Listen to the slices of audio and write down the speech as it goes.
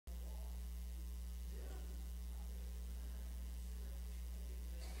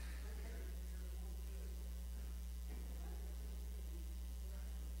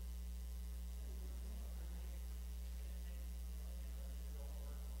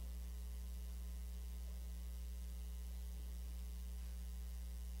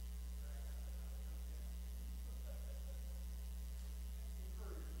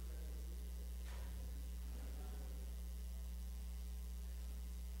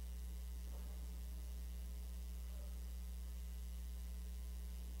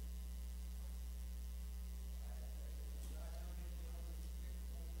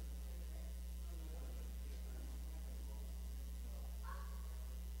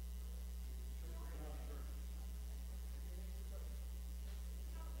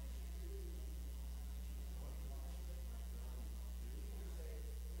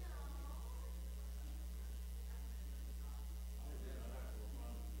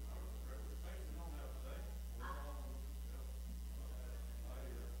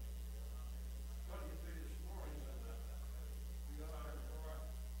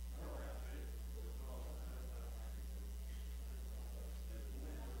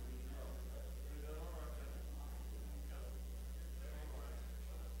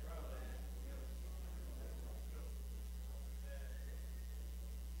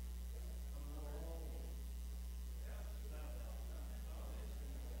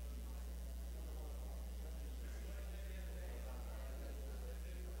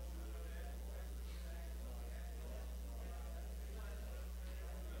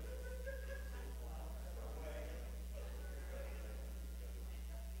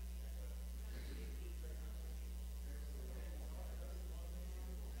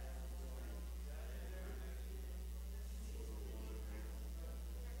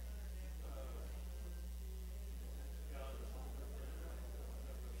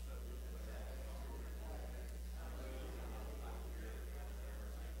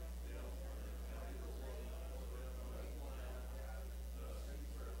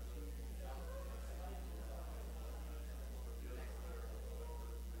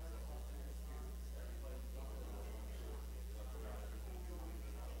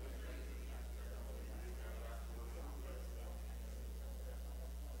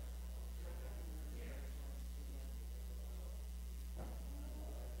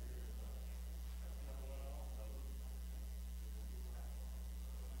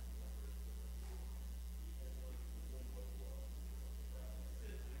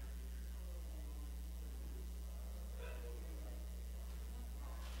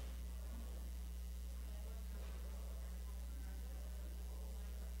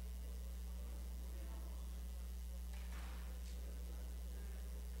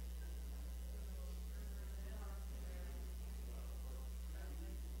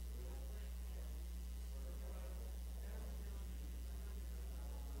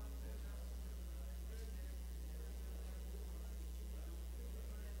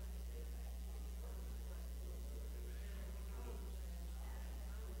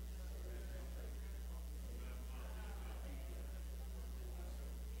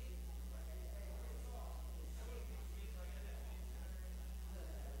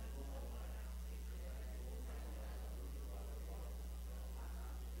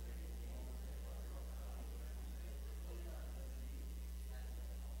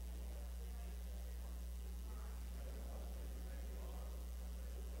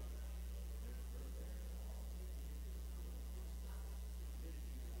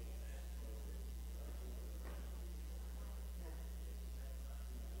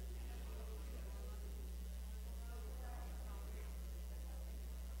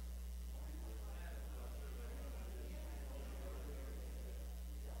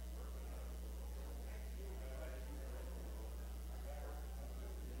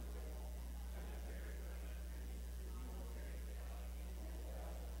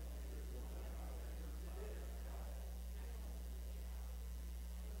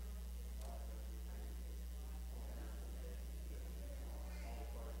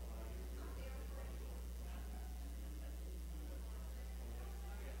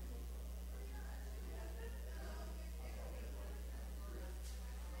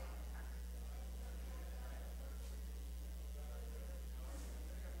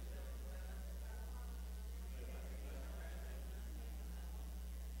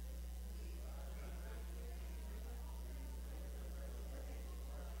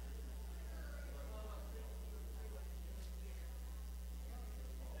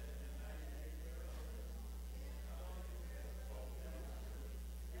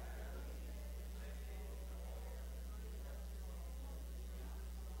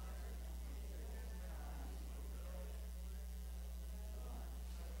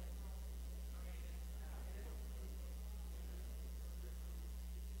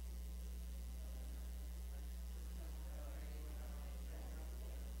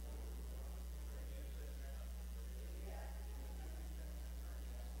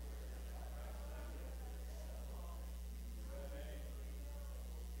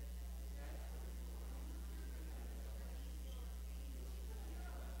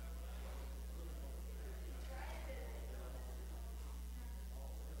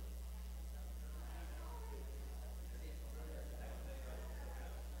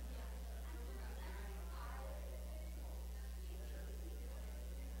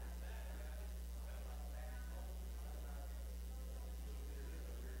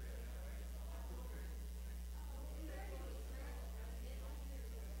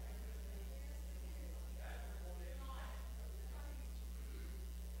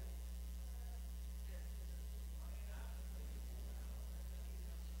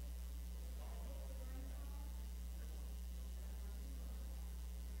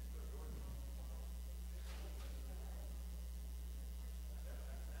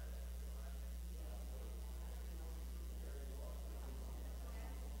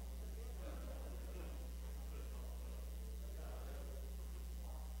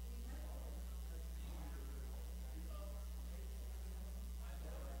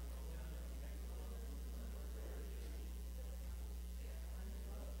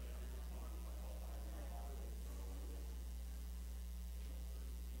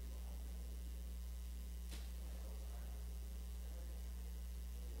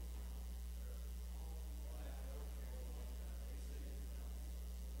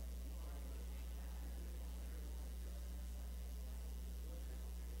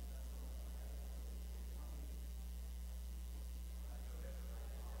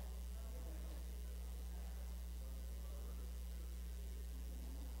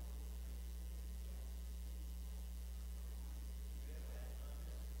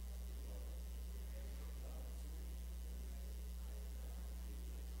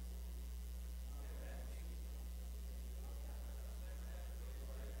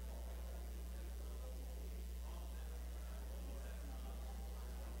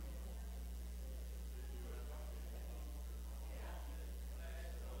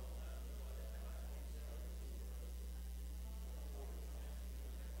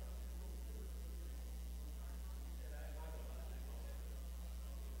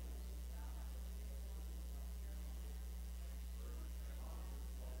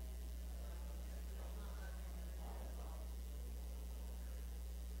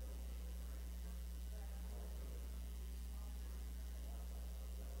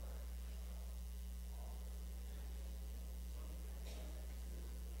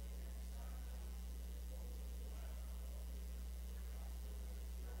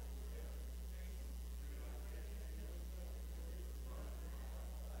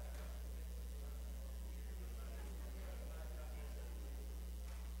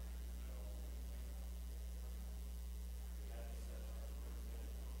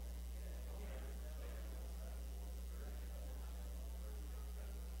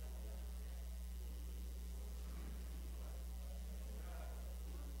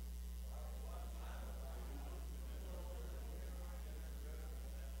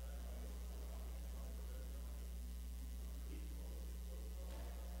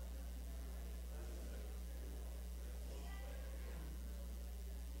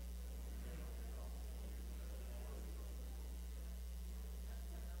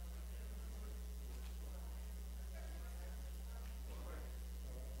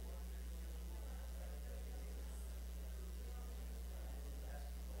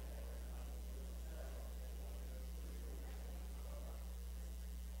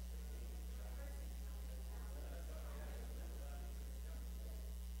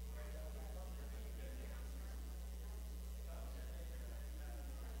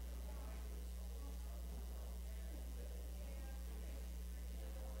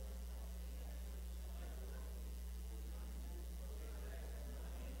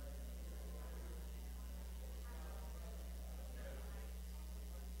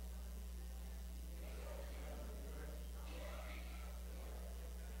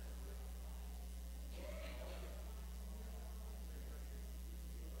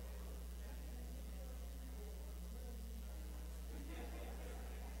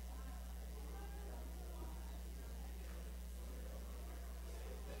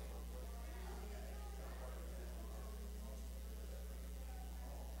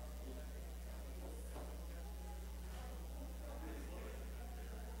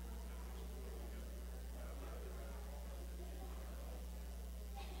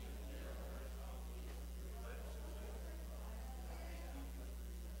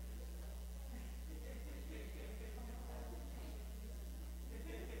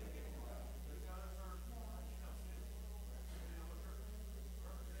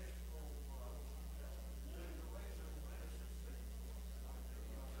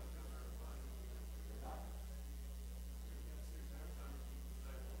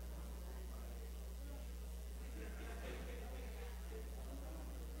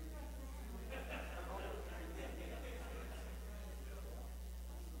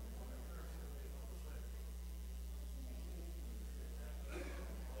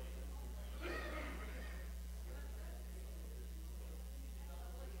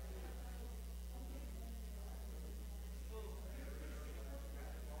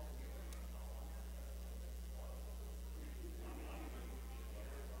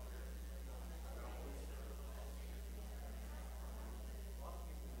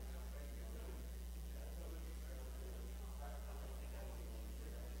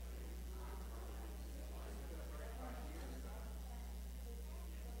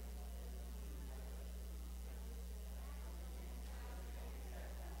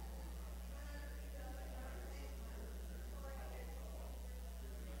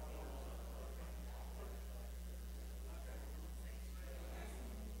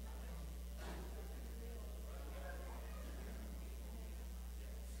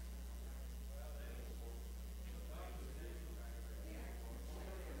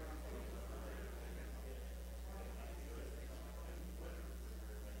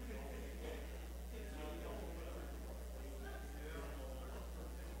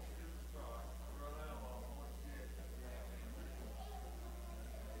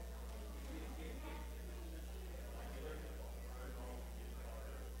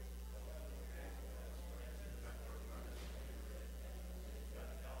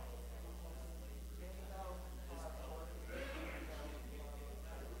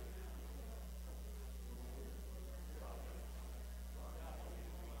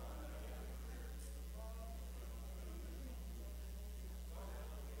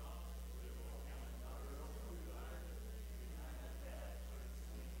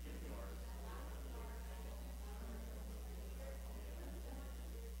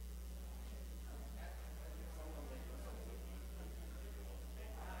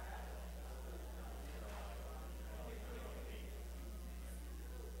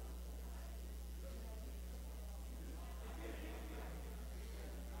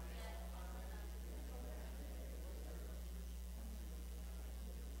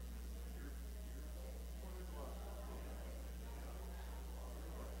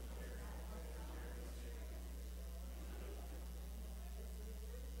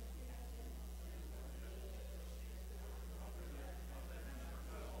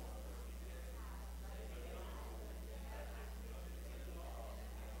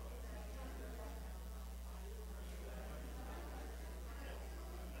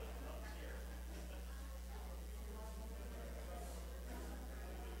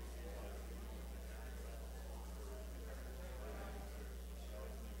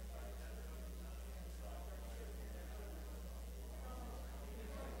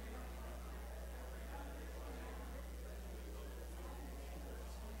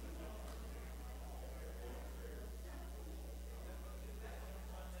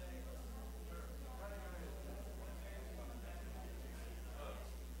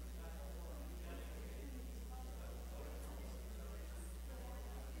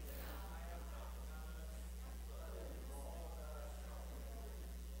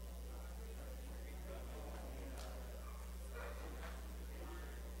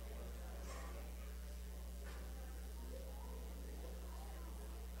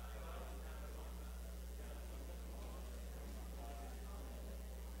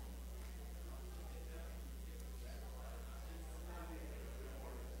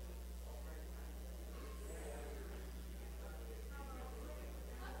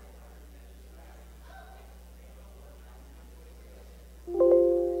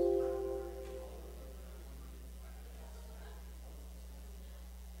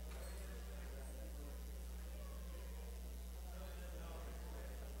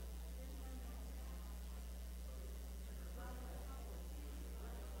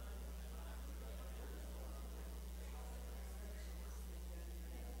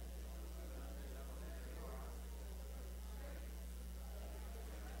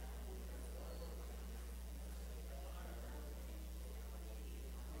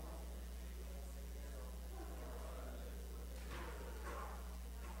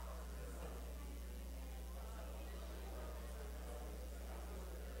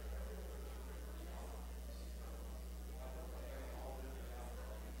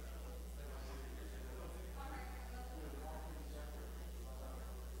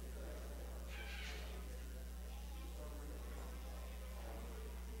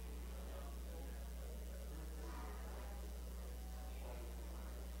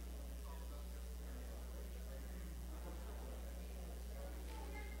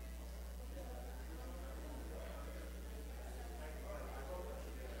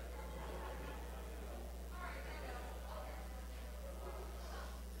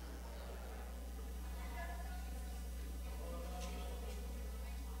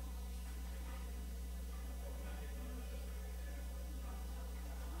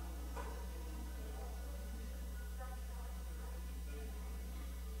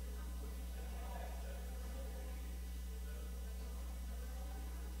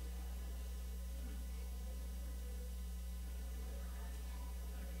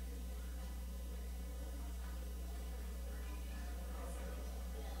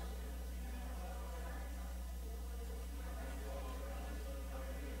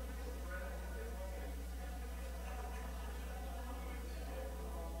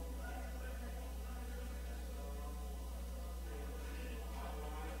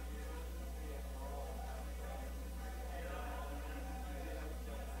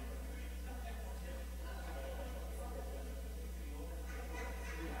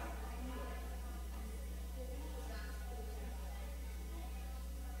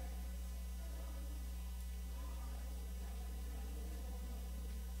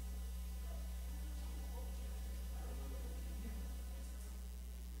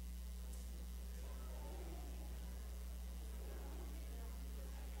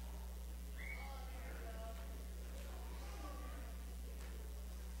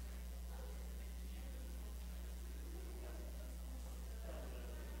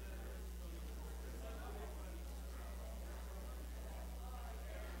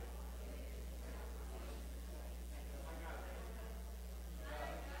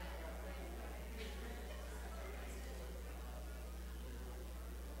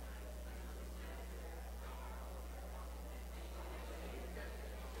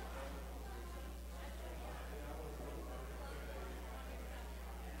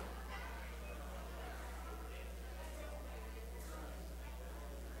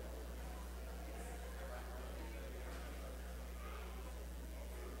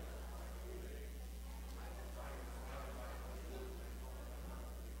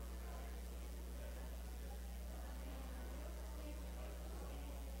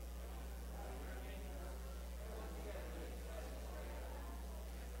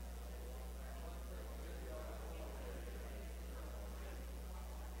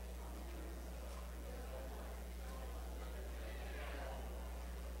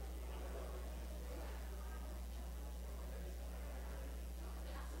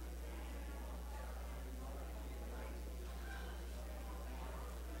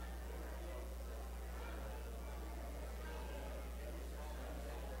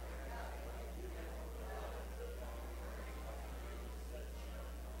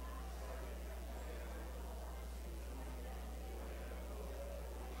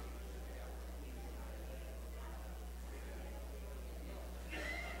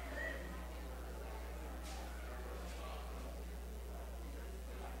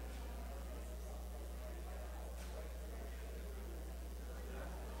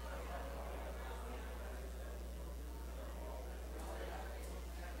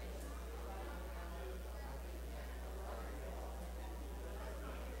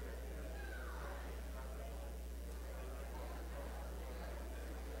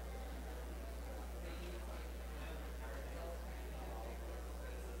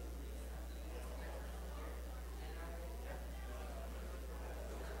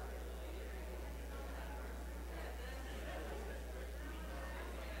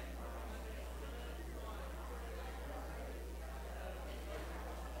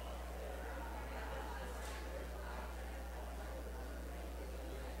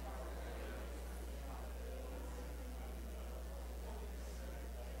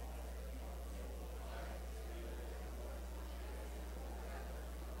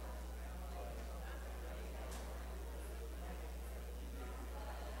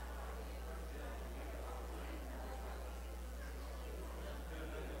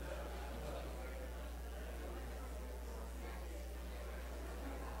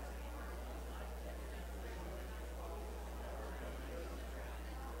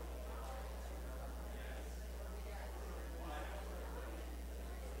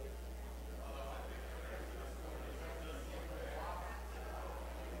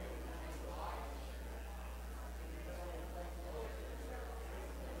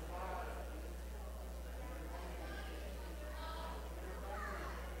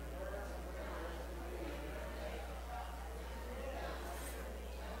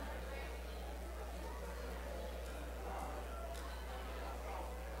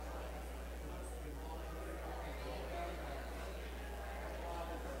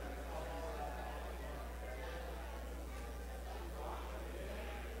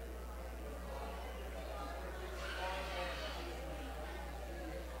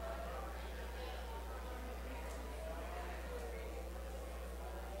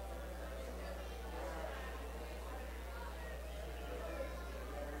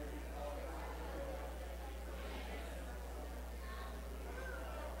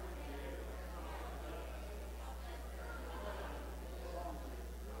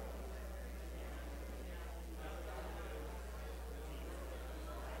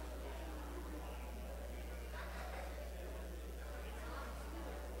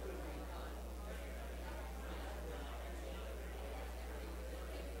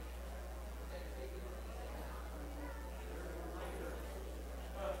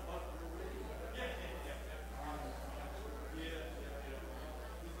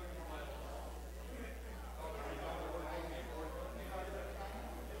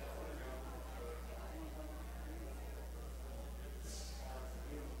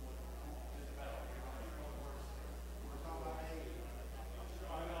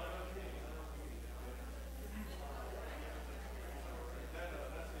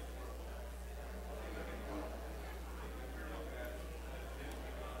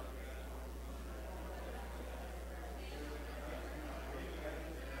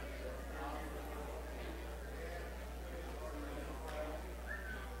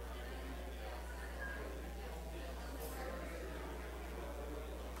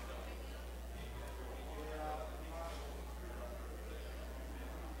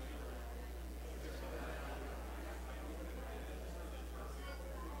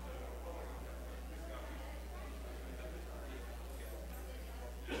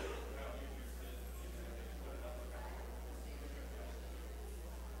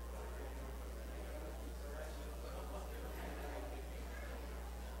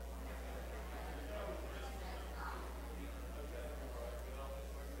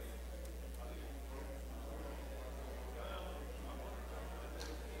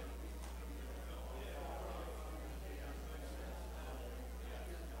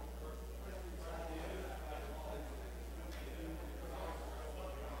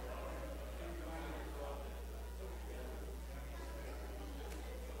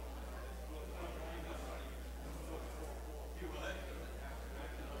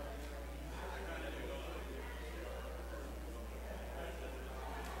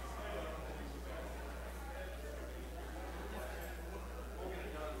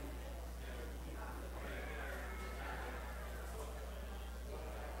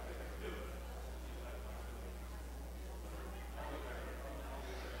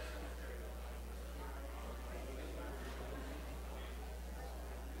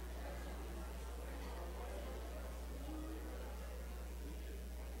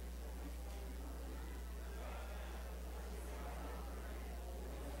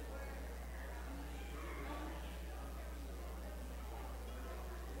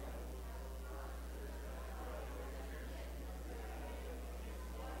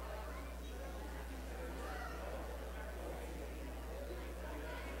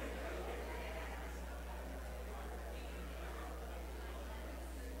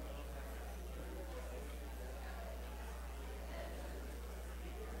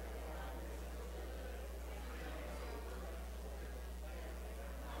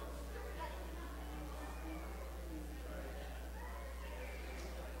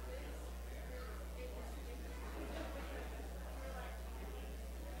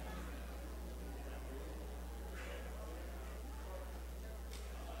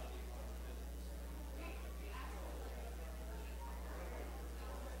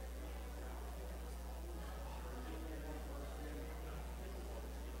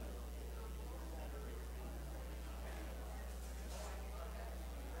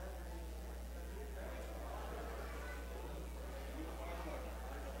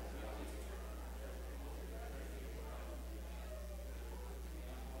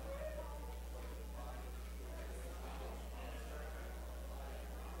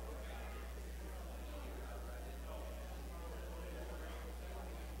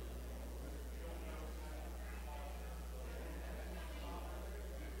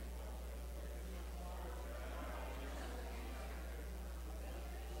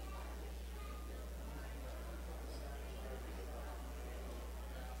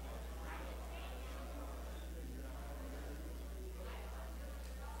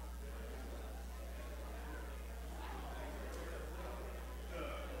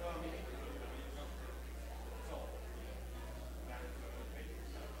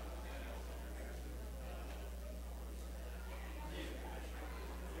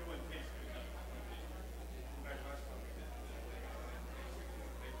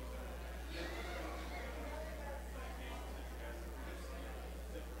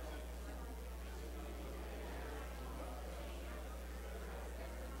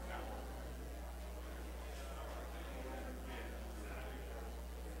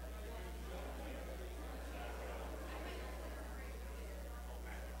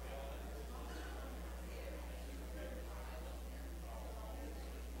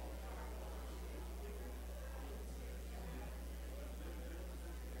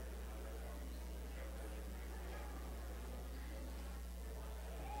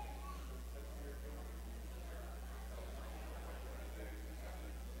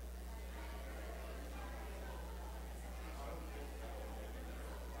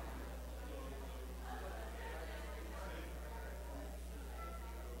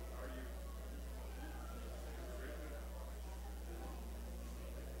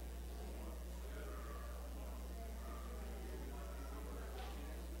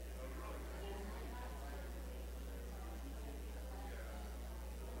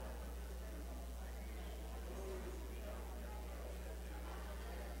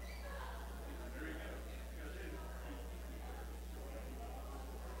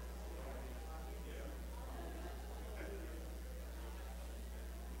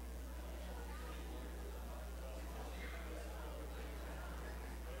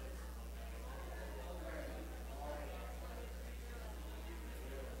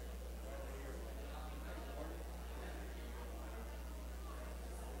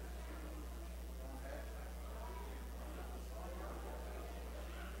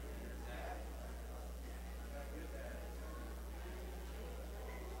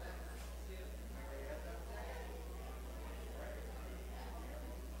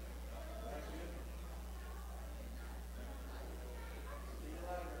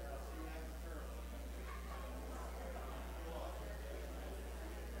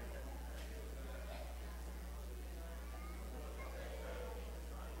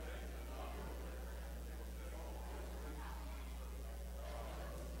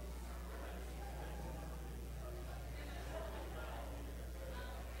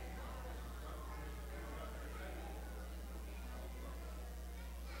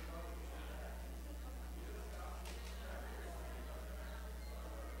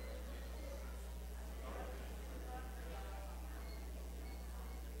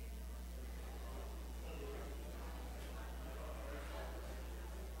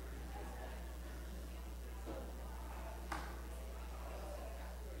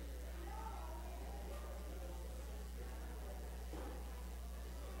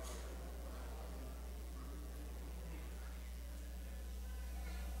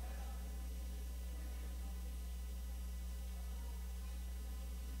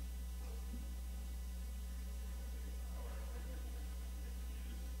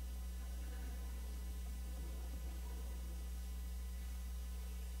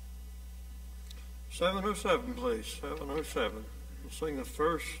707, please. 707. We'll sing the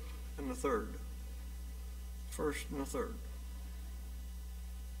first and the third. First and the third.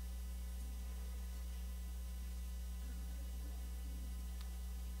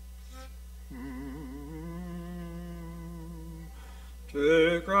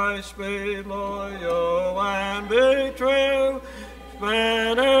 To Christ be loyal and be true,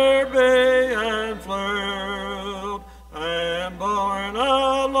 banner be unfurled, and borne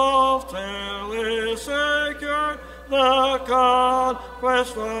aloft till is secure the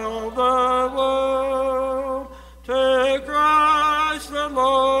conquest of the world. To Christ the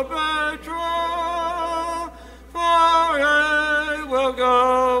Lord be true, for he will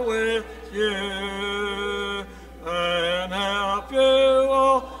go with you and help you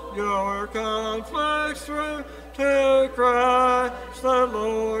all your conflicts through. To Christ the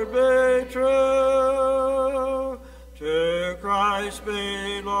Lord be true. To Christ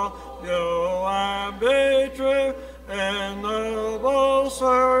be loyal and be true, and noble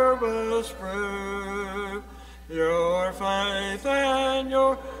service prove. Your faith and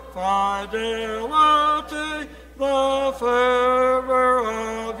your fidelity, the fervor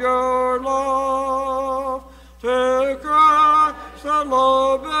of your love. To Christ the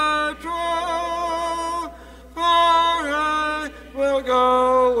Lord be true, for he will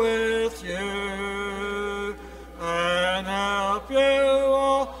go with you and help you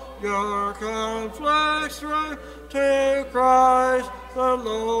all your conflicts through. To Christ the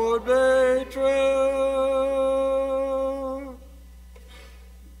Lord be true.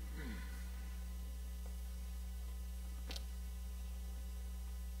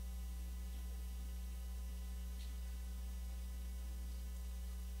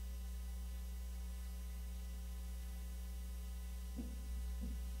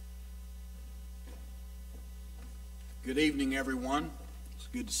 Good evening, everyone. It's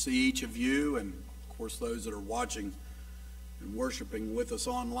good to see each of you, and of course those that are watching and worshiping with us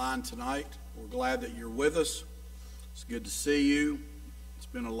online tonight. We're glad that you're with us. It's good to see you. It's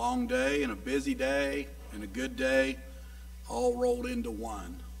been a long day and a busy day and a good day, all rolled into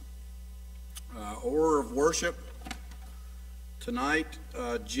one. Order of worship tonight.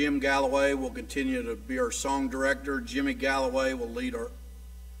 Jim Galloway will continue to be our song director. Jimmy Galloway will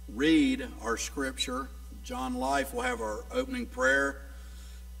read our scripture. John Life will have our opening prayer.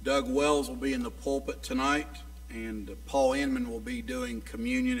 Doug Wells will be in the pulpit tonight, and Paul Inman will be doing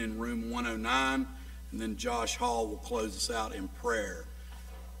communion in room 109, and then Josh Hall will close us out in prayer.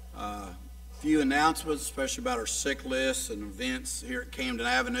 A few announcements, especially about our sick lists and events here at Camden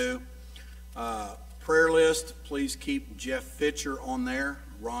Avenue. Prayer list, please keep Jeff Fitcher on there.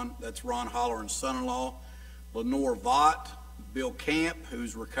 That's Ron Holleran's son-in-law. Lenore Vaught, Bill Camp,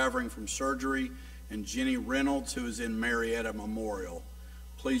 who's recovering from surgery, and Jenny Reynolds, who is in Marietta Memorial.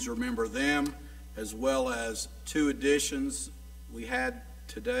 Please remember them, as well as two additions we had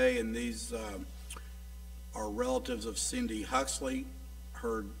today, and these are relatives of Cindy Huxley.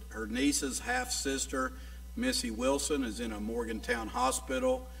 Her niece's half-sister, Missy Wilson, is in a Morgantown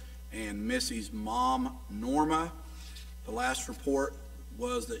hospital, and Missy's mom, Norma, the last report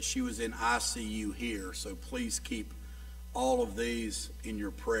was that she was in ICU here, so please keep all of these in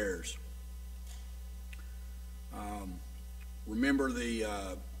your prayers. Remember the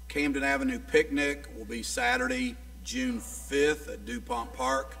Camden Avenue picnic will be Saturday, June 5th at DuPont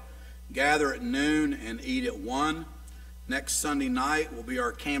Park. Gather at noon and eat at 1. Next Sunday night will be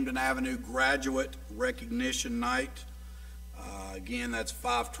our Camden Avenue graduate recognition night. Again, that's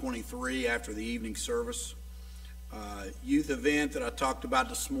 5:23 after the evening service. Youth event that I talked about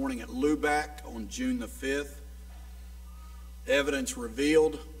this morning at Lubac on June the 5th. Evidence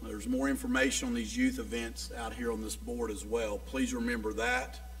revealed. There's more information on these youth events out here on this board as well. Please remember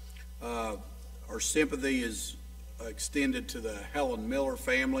that. Our sympathy is extended to the Helen Miller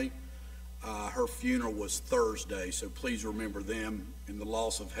family. Her funeral was Thursday, so please remember them in the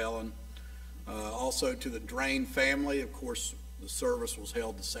loss of Helen. Also to the Drain family, of course, the service was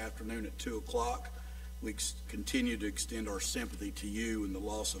held this afternoon at 2 o'clock. We continue to extend our sympathy to you in the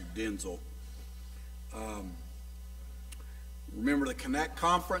loss of Denzel. Remember the Connect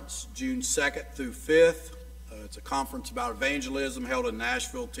Conference, June 2nd through 5th. It's a conference about evangelism held in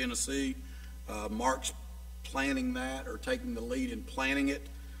Nashville, Tennessee. Mark's planning that, or taking the lead in planning it.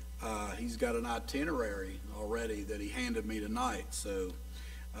 He's got an itinerary already that he handed me tonight. So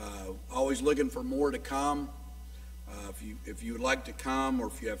always looking for more to come. If you would like to come, or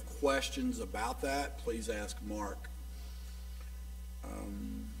if you have questions about that, please ask Mark.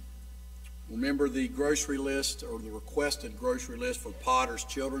 Remember the grocery list, or the requested grocery list for Potter's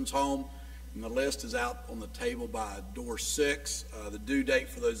Children's Home, and the list is out on the table by door 6. The due date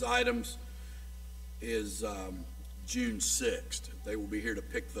for those items is June 6th. They will be here to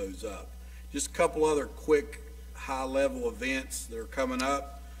pick those up. Just a couple other quick high-level events that are coming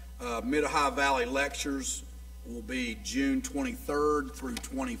up. Mid-Ohio Valley Lectures will be June 23rd through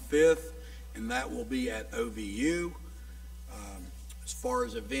 25th, and that will be at OVU. As far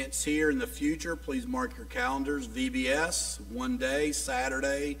as events here in the future, please mark your calendars. VBS, one day,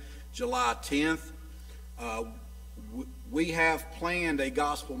 Saturday, July 10th. We have planned a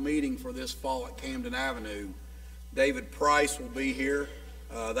gospel meeting for this fall at Camden Avenue. David Price will be here.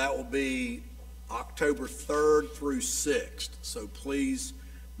 That will be October 3rd through 6th. So please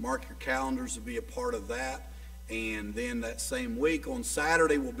mark your calendars to be a part of that. And then that same week on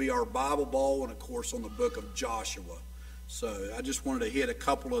Saturday will be our Bible Bowl and, of course, on the book of Joshua. So I just wanted to hit a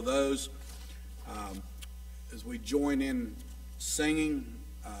couple of those. As we join in singing,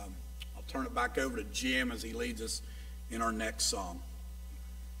 I'll turn it back over to Jim as he leads us in our next song.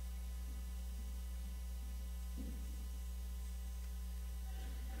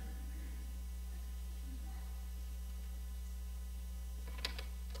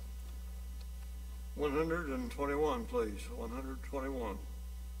 $121, please. 121.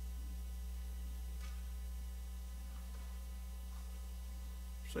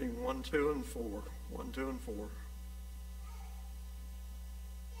 Sing 1, 2, and 4. 1, 2, and 4.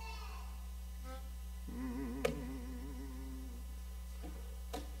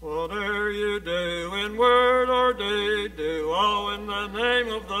 Whatever you do in word or deed, do all in the name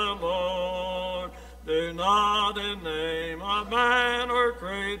of the Lord. Do not in name of man or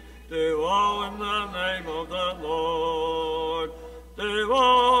creed, do all in the name of the Lord. Do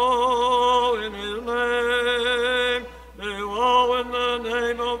all in his name, do all in the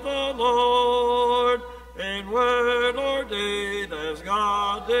name of the Lord. In word or deed, as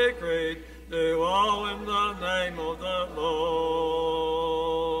God decreed, do all in the name of the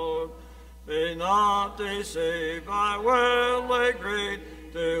Lord. Be not deceived by worldly greed,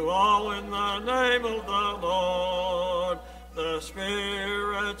 do all in the name of the Lord. The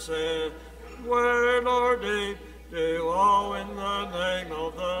Spirit said, word or deed, do all in the name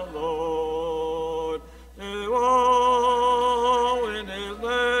of the Lord. Do all in his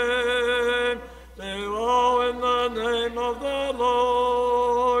name, do all in the name of the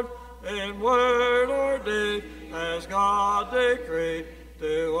Lord. In word or deed, as God decreed,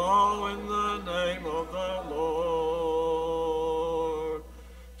 do all in the name of the Lord.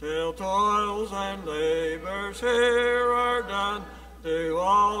 Till toils and labors here are done, do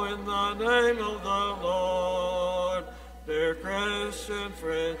all in the name of the Lord. Dear Christian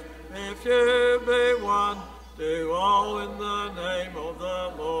friends, if you be one, do all in the name of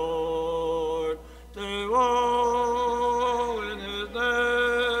the Lord. Do all in his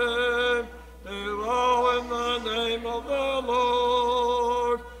name, do all in the name of the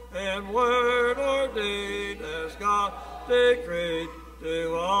Lord. In word or deed, as God decreed,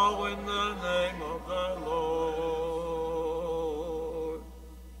 do all in the name of the Lord.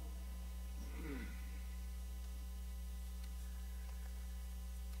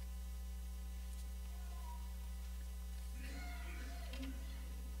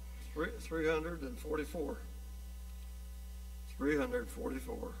 $344.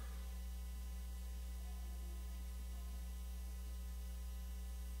 344.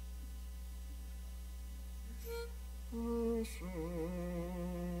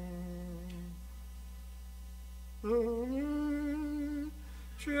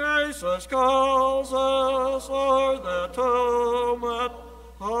 Jesus calls us o'er the tumult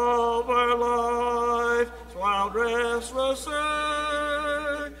of our life's wild restless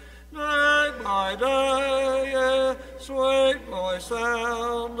day. Day by day a sweet voice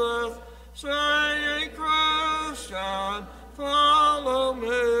soundeth, saying, Christian, follow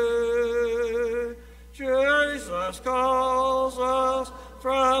me. Jesus calls us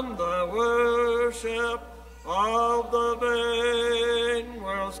from the worship of the vain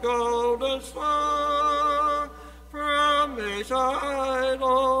world's golden star, from each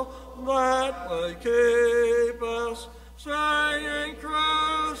idol that would keep us, saying,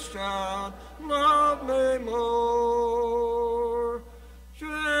 Christian, love me more.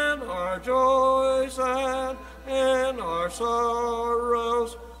 In our joys and in our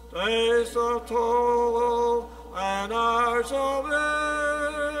sorrows, days of toil and hours of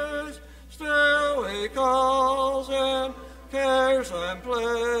age, still he calls in cares and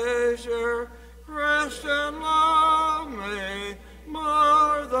pleasure, Christian, love me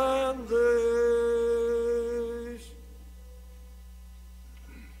more than these.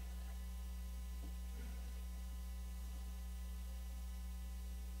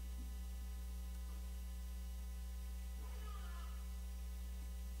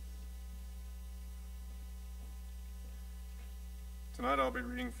 Tonight I'll be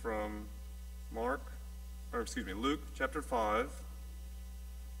reading from Luke chapter 5,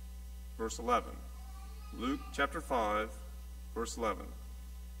 verse 11. Luke chapter 5, verse 11.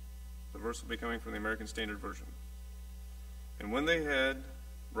 The verse will be coming from the American Standard Version. And when they had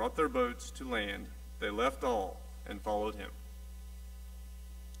brought their boats to land, they left all and followed him.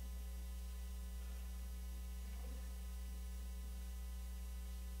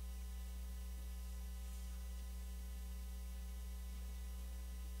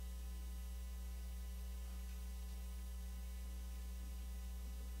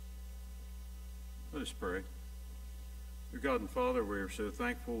 Let us pray. Dear God and Father, we are so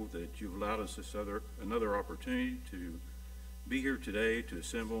thankful that you've allowed us another opportunity to be here today, to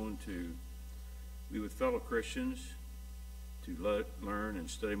assemble and to be with fellow Christians, to learn and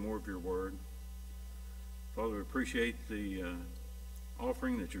study more of your word. Father, we appreciate the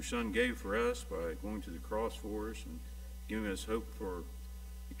offering that your Son gave for us by going to the cross for us and giving us hope for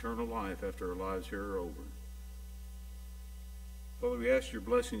eternal life after our lives here are over. Father, we ask your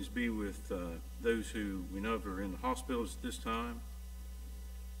blessings be with those who we know are in the hospitals at this time.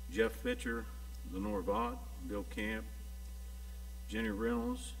 Jeff Fitcher, Lenore Vaught, Bill Camp, Jenny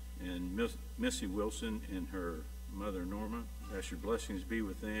Reynolds, and Missy Wilson and her mother Norma. I ask your blessings be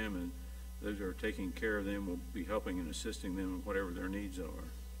with them, and those who are taking care of them will be helping and assisting them in whatever their needs are.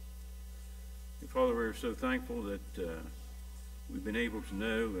 And Father, we're so thankful that we've been able to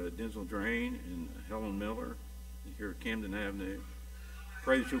know Denzel Drain and Helen Miller here at Camden Avenue.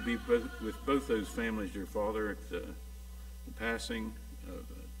 Pray that you'll be with both those families, dear Father, at the passing of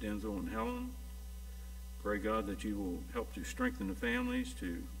Denzel and Helen. Pray, God, that you will help to strengthen the families,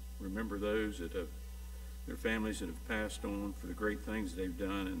 to remember those that have their families that have passed on for the great things they've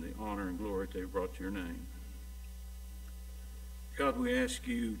done and the honor and glory that they've brought to your name. God, we ask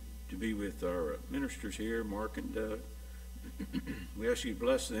you to be with our ministers here, Mark and Doug. We ask you to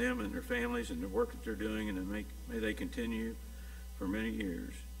bless them and their families and the work that they're doing, and may they continue for many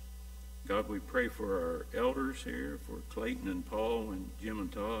years. God, we pray for our elders here, for Clayton and Paul and Jim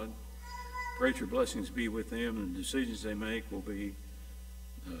and Todd. Pray that your blessings be with them, and the decisions they make will be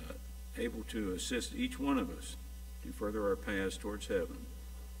able to assist each one of us to further our paths towards heaven.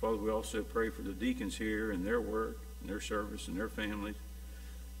 Father, we also pray for the deacons here and their work and their service and their families,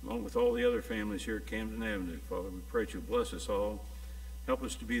 along with all the other families here at Camden Avenue. Father, we pray that you'll bless us all. Help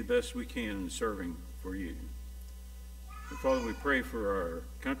us to be the best we can in serving for you. And Father, we pray for our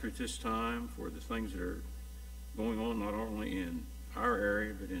country at this time, for the things that are going on not only in our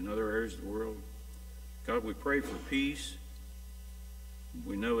area, but in other areas of the world. God, we pray for peace.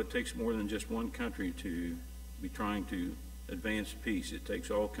 We know it takes more than just one country to be trying to advance peace. It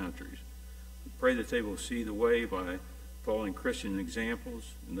takes all countries. We pray that they will see the way by following Christian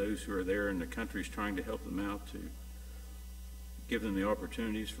examples, and those who are there in the countries trying to help them out to give them the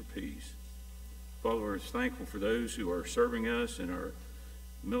opportunities for peace. Father, we're thankful for those who are serving us in our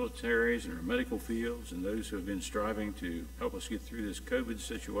militaries and our medical fields, and those who have been striving to help us get through this COVID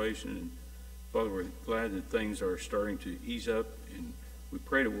situation. And Father, we're glad that things are starting to ease up, and we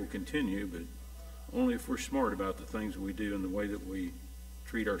pray that we'll continue, but only if we're smart about the things we do and the way that we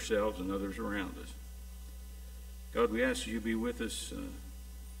treat ourselves and others around us. God, we ask that you be with us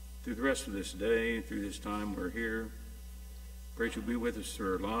through the rest of this day, through this time we're here. Pray that you'll be with us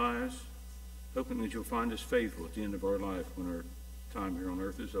through our lives, hoping that you'll find us faithful at the end of our life when our time here on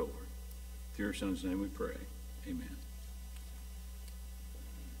earth is over. Through your Son's name we pray. Amen.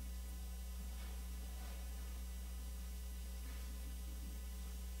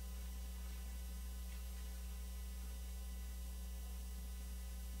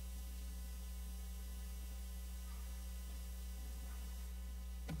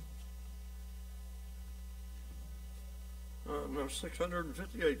 Number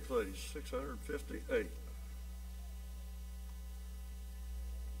 658, please. 658.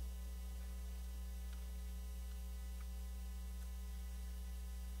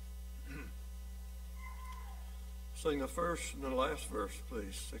 Sing the first and the last verse,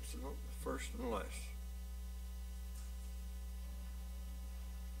 please. The first and the last.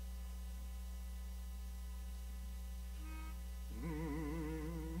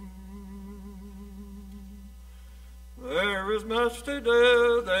 There is much to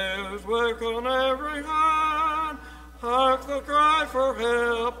do, there's work on every hand. Hark, the cry for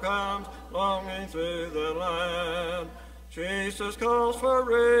help comes longing through the land. Jesus calls for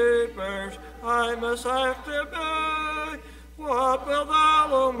reapers, I must active be. What wilt thou,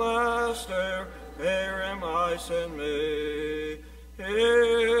 O Master, here am I, send me.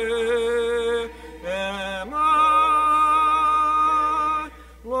 Here am I,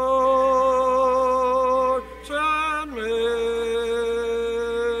 Lord, send me.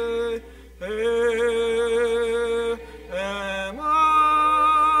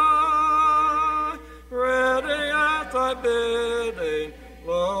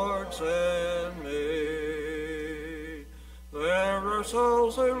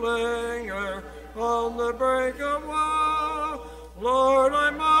 linger on the brink of woe. Lord,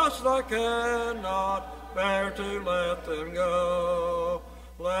 I cannot bear to let them go.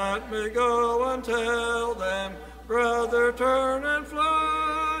 Let me go and tell them, brother, turn and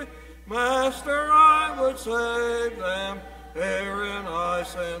fly. Master, I would save them, herein I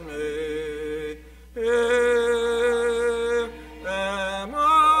send me. Here am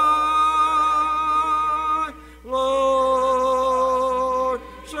I, Lord,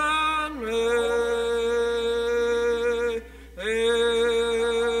 send me.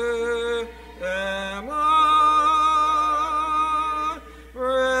 Here am I,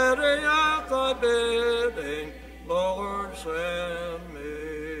 ready at thy bidding, Lord, send me.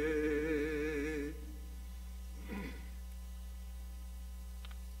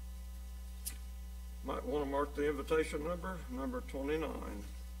 Might want to mark the invitation number 29.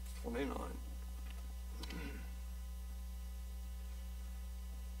 29.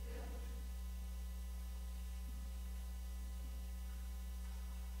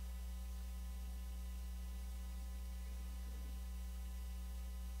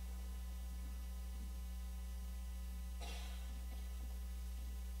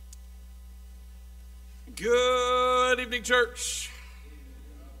 Good evening, church.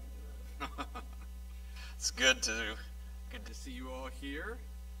 It's good to see you all here.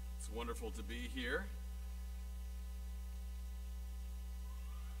 It's wonderful to be here.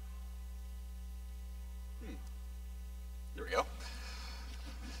 There we go.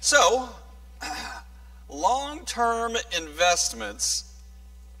 So, long-term investments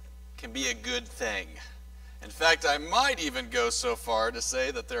can be a good thing. In fact, I might even go so far to say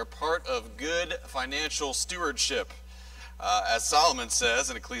that they're part of good financial stewardship. As Solomon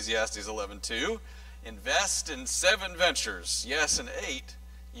says in Ecclesiastes 11:2, invest in 7 ventures, yes, in 8.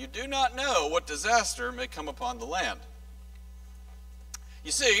 You do not know what disaster may come upon the land.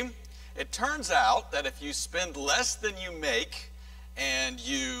 You see, it turns out that if you spend less than you make and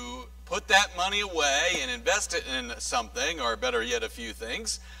you put that money away and invest it in something, or better yet, a few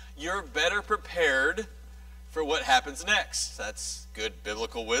things, you're better prepared for what happens next. That's good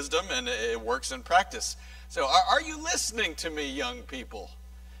biblical wisdom, and it works in practice. So are you listening to me, young people?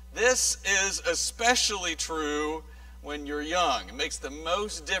 This is especially true when you're young. It makes the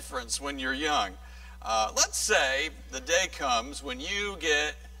most difference when you're young. Let's say the day comes when you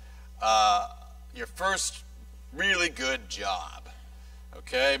get your first really good job.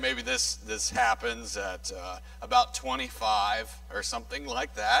 Okay, maybe this happens at about 25 or something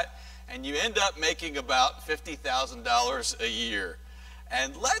like that, and you end up making about $50,000 a year.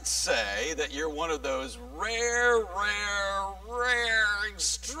 And let's say that you're one of those rare,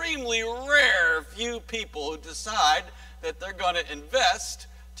 extremely rare few people who decide that they're going to invest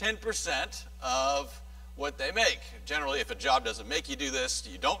 10% of what they make. Generally, if a job doesn't make you do this,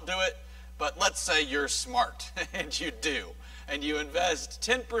 you don't do it. But let's say you're smart and you do. And you invest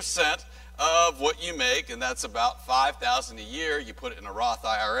 10% of what you make, and that's about $5,000 a year. You put it in a Roth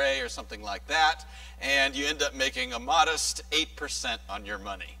IRA or something like that, and you end up making a modest 8% on your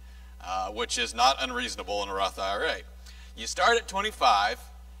money, which is not unreasonable in a Roth IRA. You start at 25,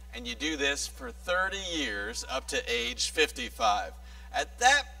 and you do this for 30 years up to age 55. At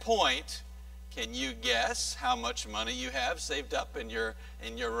that point, can you guess how much money you have saved up in your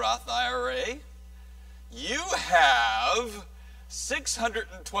Roth IRA? You have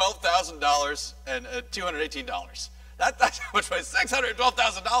 $612,000 and $218. That's how much money,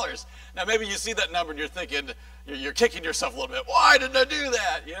 $612,000. Now maybe you see that number and you're thinking, you're kicking yourself a little bit. Why didn't I do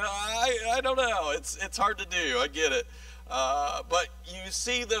that? You know, I don't know. It's hard to do. I get it. But you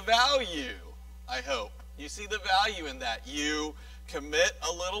see the value, I hope. You see the value in that. You commit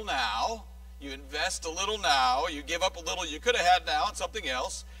a little now. You invest a little now. You give up a little you could have had now on something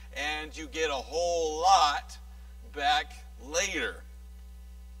else. And you get a whole lot back later.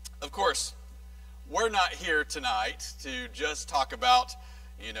 Of course, we're not here tonight to just talk about,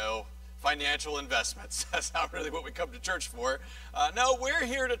 financial investments. That's not really what we come to church for. No, we're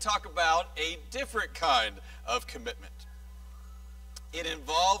here to talk about a different kind of commitment. It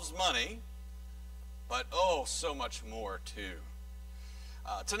involves money, but so much more too.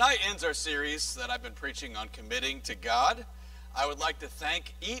 Tonight ends our series that I've been preaching on committing to God. I would like to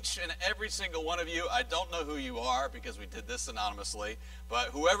thank each and every single one of you. I don't know who you are because we did this anonymously, but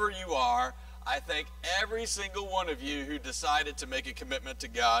whoever you are, I thank every single one of you who decided to make a commitment to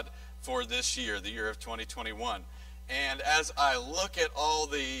God for this year, the year of 2021. And as I look at all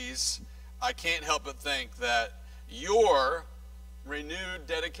these, I can't help but think that your renewed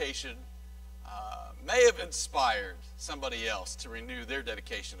dedication may have inspired somebody else to renew their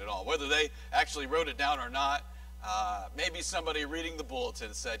dedication at all. Whether they actually wrote it down or not, Maybe somebody reading the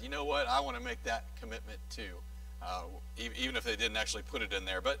bulletin said, you know what, I want to make that commitment too, even if they didn't actually put it in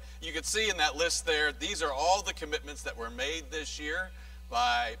there. But you can see in that list there, these are all the commitments that were made this year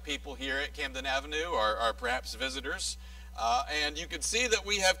by people here at Camden Avenue or perhaps visitors. And you can see that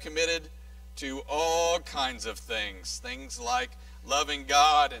we have committed to all kinds of things. Things like loving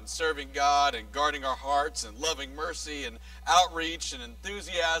God and serving God and guarding our hearts and loving mercy and outreach and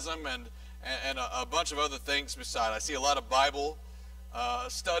enthusiasm and a bunch of other things beside. I see a lot of Bible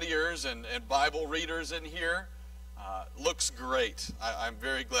studiers and Bible readers in here. Looks great. I'm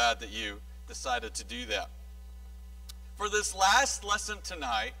very glad that you decided to do that. For this last lesson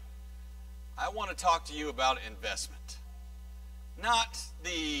tonight, I want to talk to you about investment. Not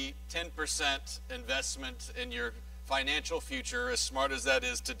the 10% investment in your financial future, as smart as that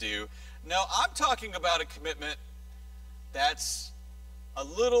is to do. No, I'm talking about a commitment that's a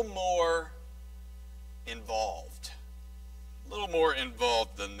little more involved. A little more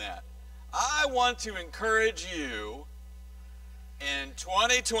involved than that. I want to encourage you in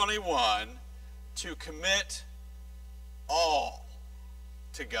 2021 to commit all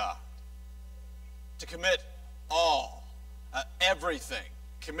to God. To commit all. Everything.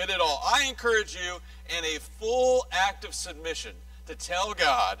 Commit it all. I encourage you in a full act of submission to tell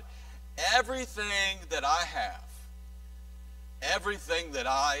God, everything that I have, everything that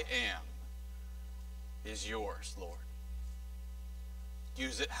I am, is yours, Lord.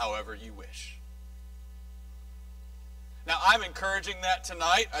 Use it however you wish. Now, I'm encouraging that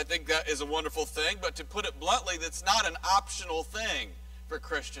tonight. I think that is a wonderful thing, but to put it bluntly, that's not an optional thing for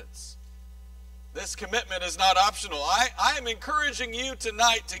Christians. This commitment is not optional. I am encouraging you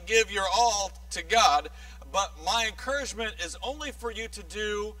tonight to give your all to God, but my encouragement is only for you to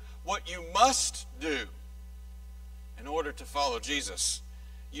do what you must do in order to follow Jesus.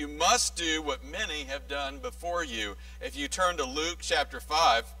 You must do what many have done before you. If you turn to Luke chapter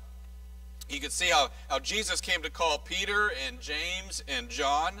 5, you can see how Jesus came to call Peter and James and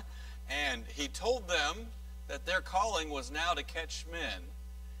John, and he told them that their calling was now to catch men.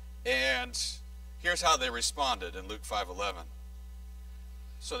 And here's how they responded in Luke 5:11.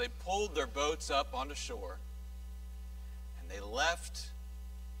 So they pulled their boats up onto shore, and they left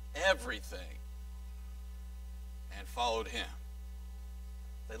everything and followed him.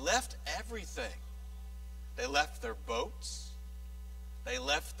 They left everything. They left their boats. They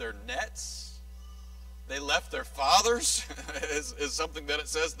left their nets. They left their fathers, is something that it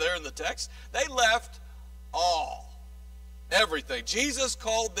says there in the text. They left all. Everything. Jesus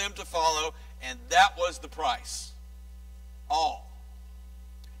called them to follow, and that was the price. All.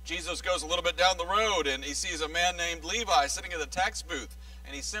 Jesus goes a little bit down the road, and he sees a man named Levi sitting at the tax booth,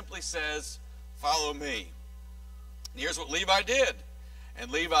 and he simply says, "Follow me." And here's what Levi did. And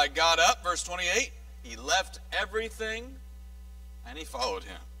Levi got up, verse 28, he left everything, and he followed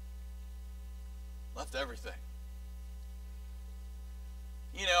him. Left everything.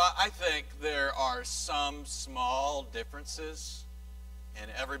 You know, I think there are some small differences in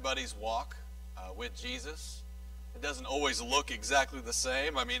everybody's walk with Jesus. It doesn't always look exactly the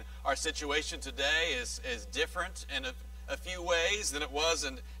same. I mean, our situation today is different in a few ways than it was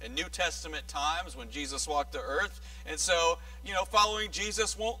in New Testament times when Jesus walked the earth. And so, you know, following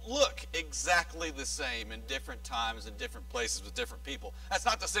Jesus won't look exactly the same in different times and different places with different people. That's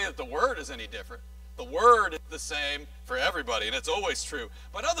not to say that the Word is any different. The Word is the same for everybody, and it's always true.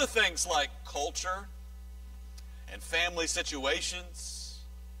 But other things like culture and family situations,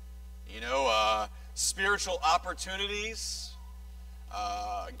 you know, spiritual opportunities,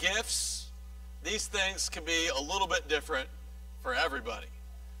 gifts, these things can be a little bit different for everybody.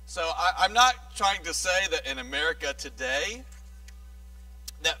 So I'm not trying to say that in America today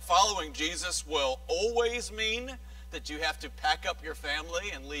that following Jesus will always mean that you have to pack up your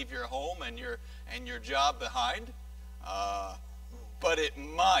family and leave your home and your job behind. But it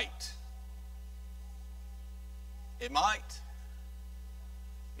might. It might.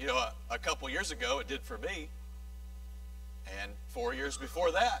 You know, a couple years ago it did for me. And 4 years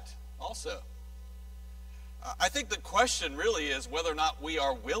before that also. I think the question really is whether or not we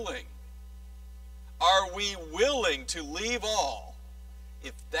are willing. Are we willing to leave all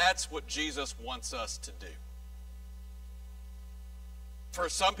if that's what Jesus wants us to do? For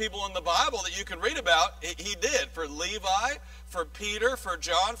some people in the Bible that you can read about, he did. For Levi, for Peter, for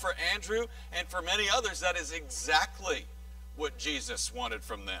John, for Andrew, and for many others, that is exactly what Jesus wanted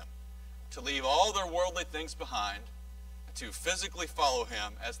from them. To leave all their worldly things behind, to physically follow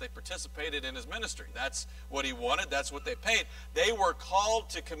him as they participated in his ministry. That's what he wanted. That's what they paid. They were called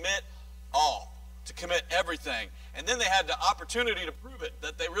to commit all, to commit everything. And then they had the opportunity to prove it,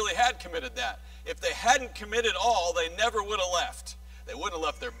 that they really had committed that. if they hadn't committed all, they never would have left. They wouldn't have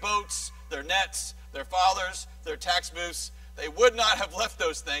left their boats, their nets, their fathers, their tax booths. They would not have left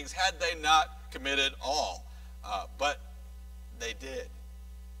those things had they not committed all. But they did.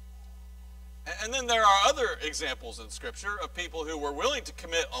 And then there are other examples in Scripture of people who were willing to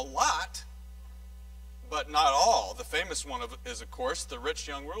commit a lot, but not all. The famous one is, of course, the rich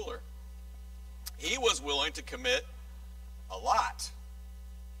young ruler. He was willing to commit a lot.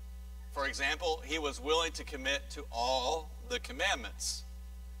 For example, he was willing to commit to all the commandments.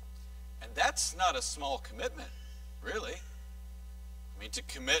 And that's not a small commitment, really. I mean, to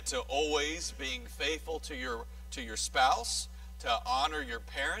commit to always being faithful to your spouse, to honor your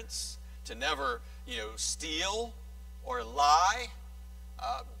parents, to never, steal or lie.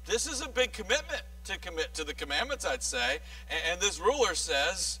 This is a big commitment to commit to the commandments, I'd say. And this ruler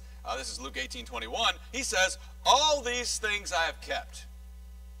says, this is Luke 18:21, he says, all these things I have kept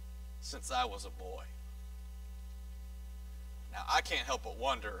since I was a boy. Now, I can't help but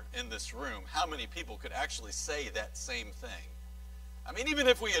wonder in this room how many people could actually say that same thing. I mean, even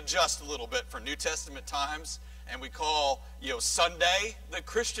if we adjust a little bit for New Testament times, and we call, Sunday the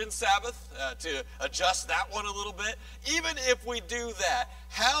Christian Sabbath, to adjust that one a little bit. Even if we do that,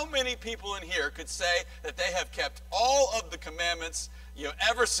 how many people in here could say that they have kept all of the commandments,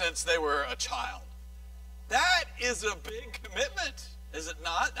 ever since they were a child? That is a big commitment, is it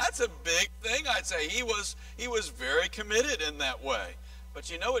not? That's a big thing, I'd say. He was very committed in that way. But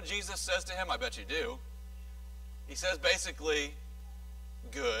you know what Jesus says to him? I bet you do. He says basically,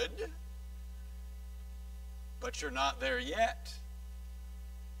 good, but you're not there yet.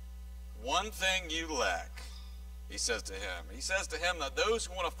 One thing you lack, he says to him. He says to him that those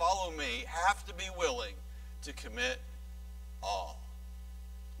who want to follow me have to be willing to commit all.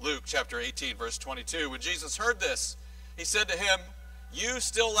 Luke chapter 18, verse 22, when Jesus heard this, he said to him, you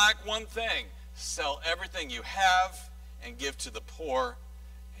still lack one thing. Sell everything you have and give to the poor,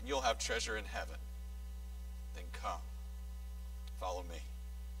 and you'll have treasure in heaven. Then come, follow me.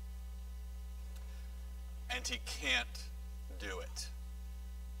 And he can't do it.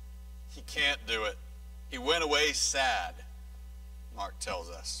 He can't do it. He went away sad, Mark tells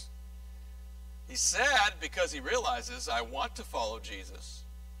us. He's sad because he realizes, I want to follow Jesus.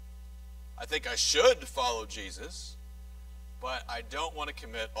 I think I should follow Jesus, but I don't want to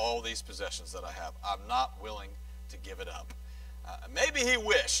commit all these possessions that I have. I'm not willing to give it up. Maybe he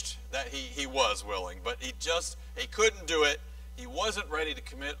wished that he was willing, but he couldn't do it. He wasn't ready to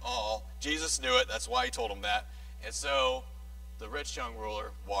commit all. Jesus knew it. That's why he told him that. And so the rich young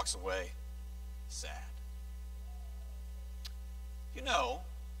ruler walks away sad.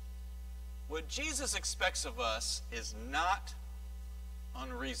 What Jesus expects of us is not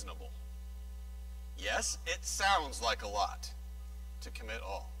unreasonable. Yes, it sounds like a lot to commit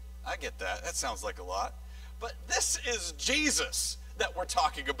all. I get that. That sounds like a lot. But this is Jesus that we're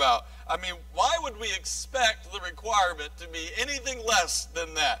talking about. I mean, why would we expect the requirement to be anything less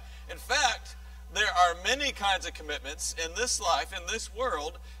than that? In fact, there are many kinds of commitments in this life, in this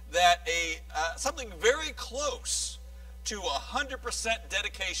world, that something very close to 100%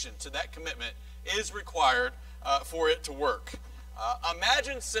 dedication to that commitment is required for it to work.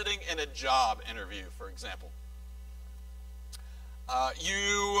 Imagine sitting in a job interview, for example.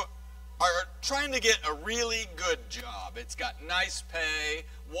 You are trying to get a really good job. It's got nice pay,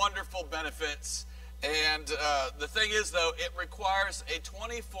 wonderful benefits, and the thing is, though, it requires a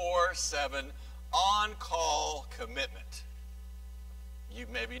 24/7 on-call commitment. You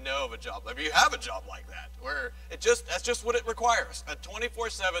maybe know of a job, maybe you have a job like that, where that's just what it requires, a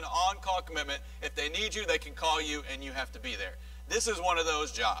 24/7 on-call commitment. If they need you, they can call you, and you have to be there. This is one of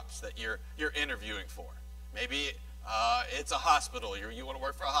those jobs that you're interviewing for. Maybe it's a hospital. You want to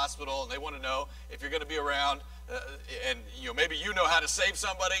work for a hospital, and they want to know if you're going to be around, and maybe you know how to save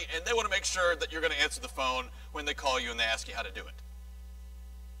somebody, and they want to make sure that you're going to answer the phone when they call you and they ask you how to do it.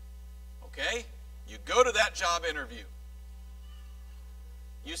 Okay? You go to that job interview.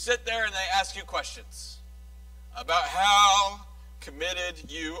 You sit there and they ask you questions about how committed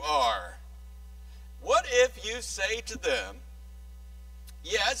you are. What if you say to them,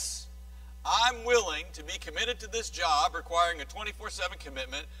 yes, I'm willing to be committed to this job requiring a 24/7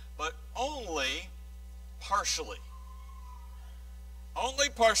 commitment, but only partially. Only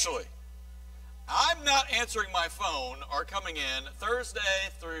partially. I'm not answering my phone or coming in Thursday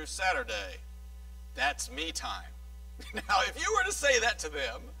through Saturday. That's me time. Now, if you were to say that to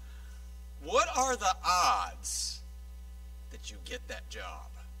them, what are the odds that you get that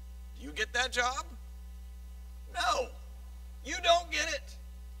job? Do you get that job? No, you don't get it.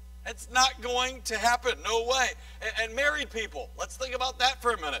 It's not going to happen. No way. And married people, let's think about that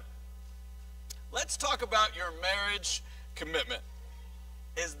for a minute. let's talk about your marriage commitment.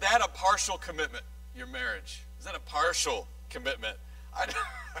 Is that a partial commitment, your marriage? Is that a partial commitment?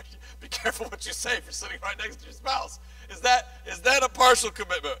 Be careful what you say if you're sitting right next to your spouse. Is that a partial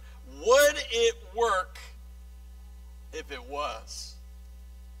commitment? Would it work if it was?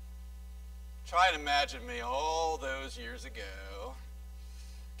 Try and imagine me all those years ago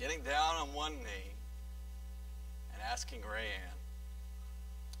getting down on one knee and asking Rayanne,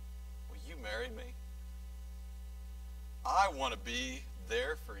 will you marry me? I want to be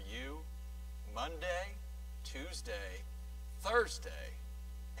there for you Monday, Tuesday, Thursday,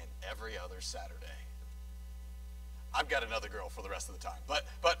 and every other Saturday. I've got another girl for the rest of the time. But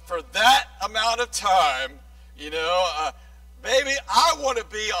for that amount of time, baby, I want to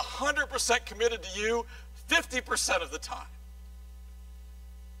be 100% committed to you 50% of the time.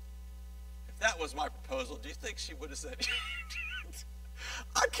 If that was my proposal, do you think she would have said yes?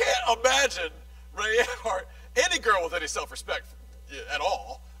 I can't imagine Rayanne or any girl with any self-respect at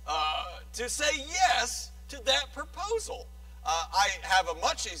all to say yes to that proposal. I have a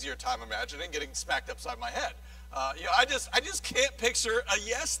much easier time imagining getting smacked upside my head. I just can't picture a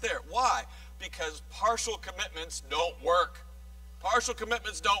yes there. Why? Because partial commitments don't work. Partial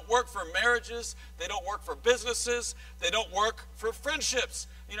commitments don't work for marriages. They don't work for businesses. They don't work for friendships.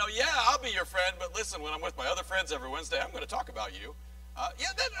 Yeah, I'll be your friend, but listen, when I'm with my other friends every Wednesday, I'm going to talk about you.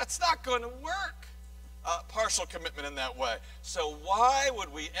 That's not going to work. Partial commitment in that way. So why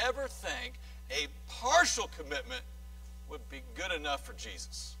would we ever think a partial commitment would be good enough for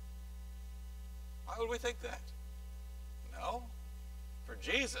Jesus? Why would we think that? No. For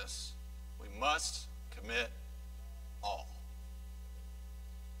Jesus, we must commit all.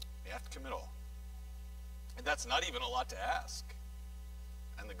 We have to commit all. And that's not even a lot to ask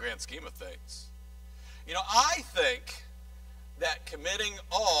in the grand scheme of things. I think that committing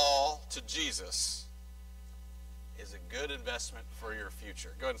all to Jesus is a good investment for your future.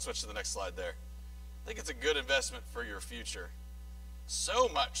 Go ahead and switch to the next slide there. I think it's a good investment for your future. So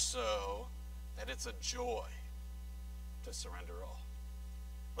much so that it's a joy to surrender all.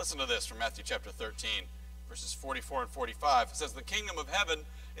 Listen to this from Matthew chapter 13, verses 44 and 45. It says, the kingdom of heaven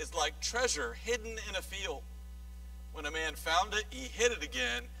is like treasure hidden in a field. When a man found it, he hid it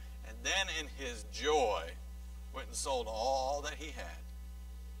again, and then in his joy went and sold all that he had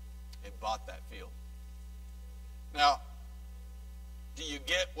and bought that field. Now, do you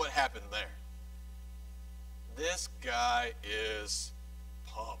get what happened there? This guy is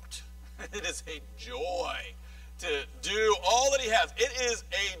pumped. It is a joy to do all that he has. It is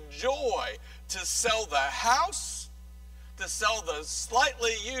a joy to sell the house, to sell the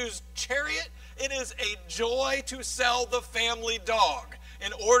slightly used chariot. It is a joy to sell the family dog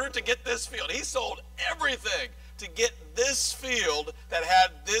in order to get this field. He sold everything to get this field that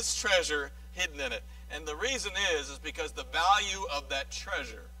had this treasure hidden in it. And the reason is because the value of that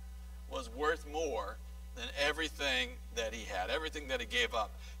treasure was worth more than everything that he had, everything that he gave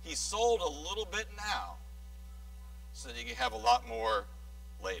up. He sold a little bit now so that he could have a lot more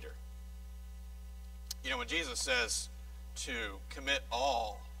later. When Jesus says to commit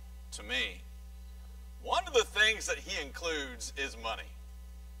all to me, one of the things that he includes is money.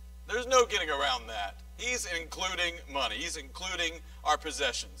 There's no getting around that. He's including money. He's including our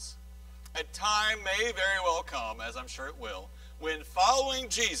possessions. A time may very well come, as I'm sure it will, when following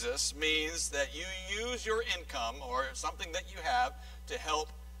Jesus means that you use your income or something that you have to help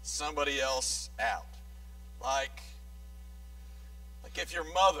somebody else out. Like if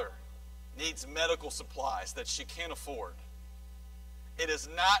your mother needs medical supplies that she can't afford, it is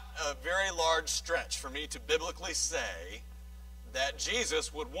not a very large stretch for me to biblically say that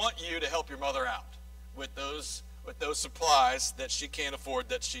Jesus would want you to help your mother out with those supplies that she can't afford,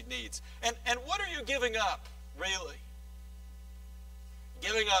 that she needs. And what are you giving up, really?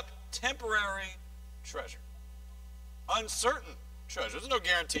 Giving up temporary treasure. Uncertain treasure. There's no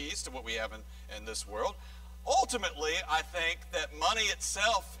guarantees to what we have in this world. Ultimately, I think that money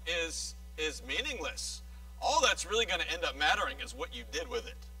itself is meaningless. All that's really going to end up mattering is what you did with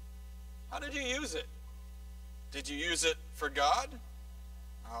it. How did you use it? Did you use it for God?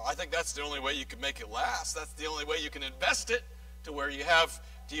 I think that's the only way you can make it last. That's the only way you can invest it to where you have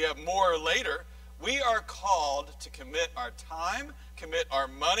more later. We are called to commit our time, commit our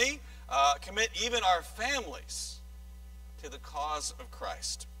money, commit even our families to the cause of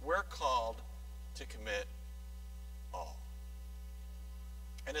Christ. We're called to commit all.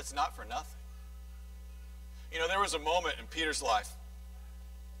 And it's not for nothing. There was a moment in Peter's life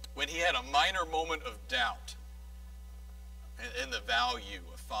when he had a minor moment of doubt in the value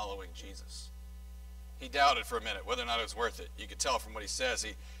of following Jesus. He doubted for a minute whether or not it was worth it. You could tell from what he says.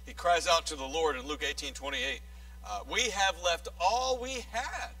 He cries out to the Lord in Luke 18:28. We have left all we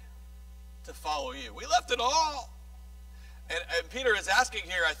had to follow you. We left it all. And Peter is asking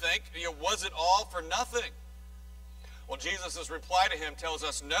here, I think, was it all for nothing? Well, Jesus' reply to him tells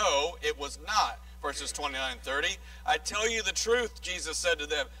us, no, it was not. Verses 29 and 30. I tell you the truth, Jesus said to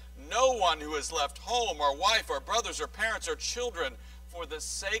them, no one who has left home or wife or brothers or parents or children for the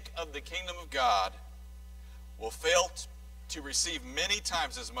sake of the kingdom of God will fail to receive many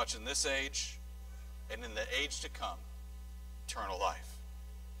times as much in this age and in the age to come, eternal life.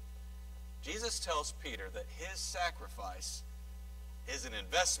 Jesus tells Peter that his sacrifice is an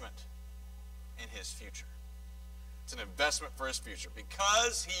investment in his future. It's an investment for his future.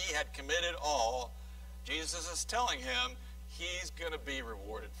 Because he had committed all, Jesus is telling him he's going to be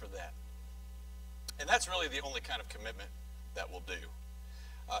rewarded for that. And that's really the only kind of commitment that will do.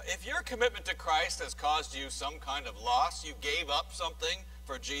 If your commitment to Christ has caused you some kind of loss, you gave up something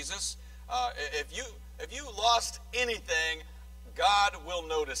for Jesus, if you lost anything, God will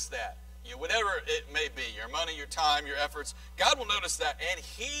notice that. Whatever it may be, your money, your time, your efforts, God will notice that, and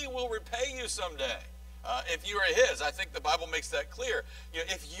he will repay you someday. If you are his, I think the Bible makes that clear.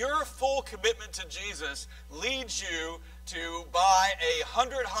 If your full commitment to Jesus leads you to buy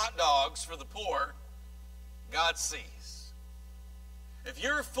 100 hot dogs for the poor, God sees. If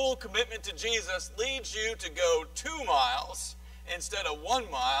your full commitment to Jesus leads you to go 2 miles instead of 1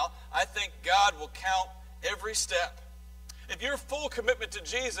 mile, I think God will count every step. If your full commitment to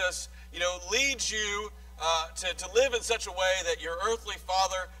Jesus, leads you to live in such a way that your earthly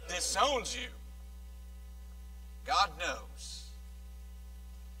father disowns you, God knows,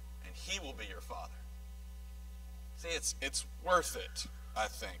 and he will be your father. See, it's worth it, I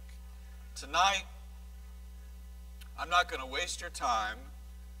think. Tonight, I'm not going to waste your time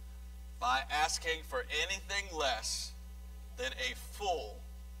by asking for anything less than a full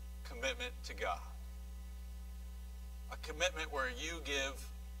commitment to God. A commitment where you give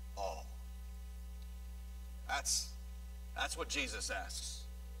all. That's what Jesus asks.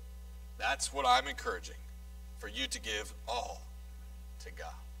 That's what I'm encouraging, for you to give all to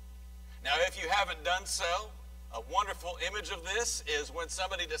God. Now, if you haven't done so, a wonderful image of this is when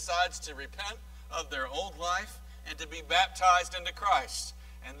somebody decides to repent of their old life and to be baptized into Christ.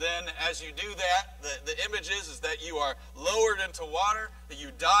 And then as you do that, the image is that you are lowered into water, that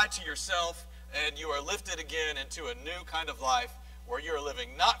you die to yourself, and you are lifted again into a new kind of life where you are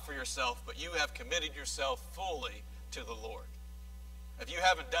living not for yourself, but you have committed yourself fully to the Lord. If you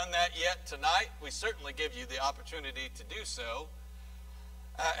haven't done that yet tonight, we certainly give you the opportunity to do so.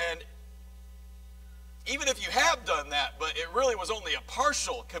 And even if you have done that, but it really was only a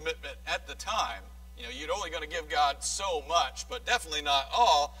partial commitment at the time, you're only going to give God so much, but definitely not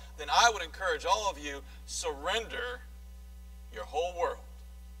all, then I would encourage all of you, surrender your whole world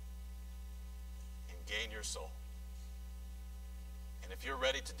and gain your soul. And if you're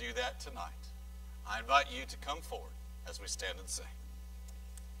ready to do that tonight, I invite you to come forward as we stand and sing.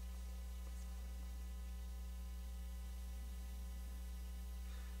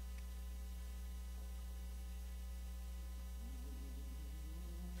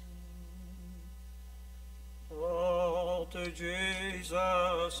 All to Jesus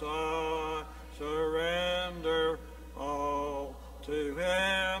I surrender, all to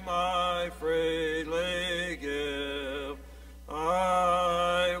him I freely give.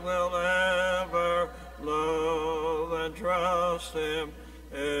 I will ever love and trust him,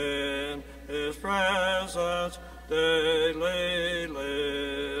 in his presence daily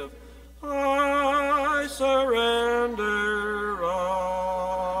live. I surrender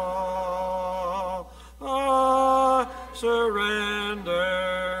all, I surrender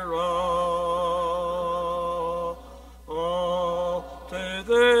all to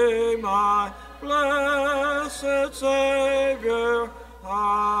thee, my blessed Savior,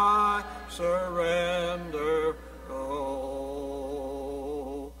 I surrender all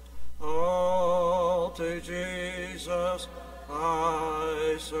to Jesus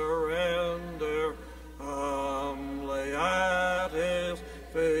I surrender, humbly at his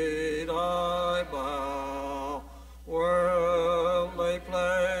feet I bow, worldly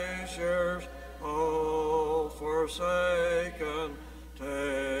pleasures all forsaken,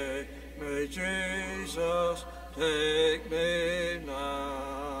 take me, Jesus, take me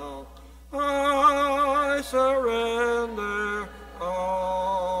now. I surrender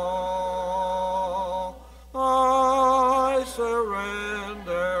all, I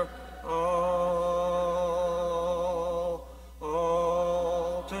surrender all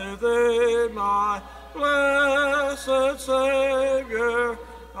to thee, my blessed Savior,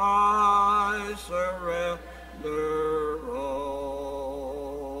 I surrender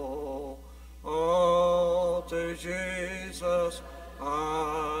all. All to Jesus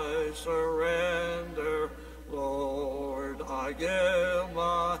I surrender, Lord, I give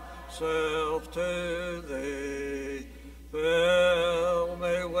myself to Thee. Fill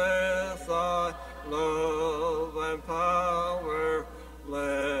me with Thy love and power.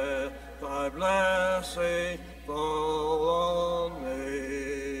 Let Thy blessing fall on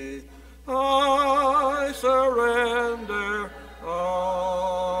me. I surrender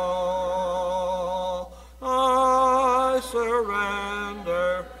all. I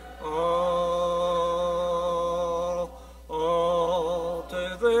surrender all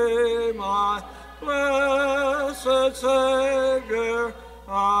to Thee, my blessed Savior.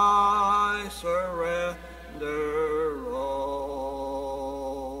 I surrender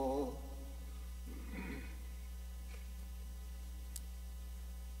all.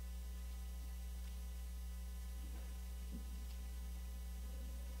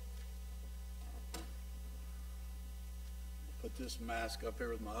 Put this mask up here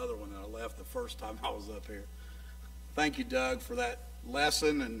with my other one that I left the first time I was up here. Thank you, Doug, for that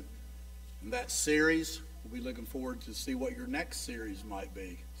lesson and that series. We'll be looking forward to see what your next series might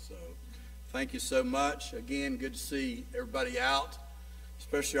be. So thank you so much. Again, good to see everybody out,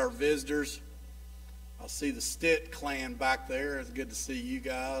 especially our visitors. I see the Stitt clan back there. It's good to see you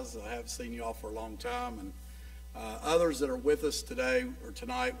guys. I haven't seen you all for a long time. And others that are with us today or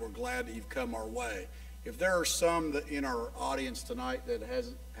tonight, we're glad that you've come our way. If there are some that in our audience tonight that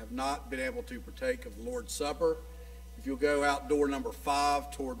have not been able to partake of the Lord's Supper, if you'll go out door number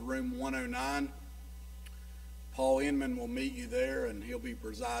 5 toward room 109, Paul Inman will meet you there, and he'll be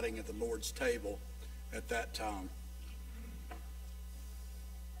presiding at the Lord's table at that time.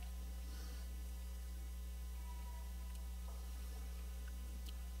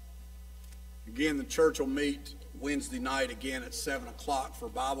 Again, the church will meet Wednesday night again at 7 o'clock for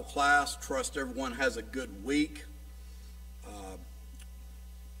Bible class. Trust everyone has a good week.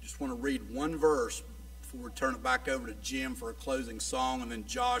 Just want to read one verse before we turn it back over to Jim for a closing song, and then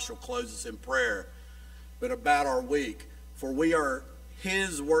Josh will close us in prayer. But about our week. For we are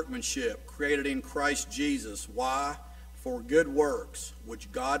His workmanship, created in Christ Jesus. Why? For good works,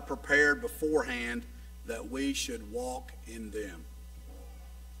 which God prepared beforehand that we should walk in them.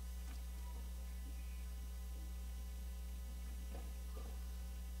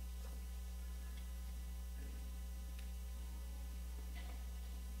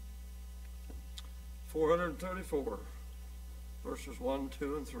 (434), verses 1,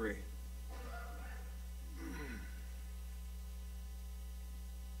 2, and 3.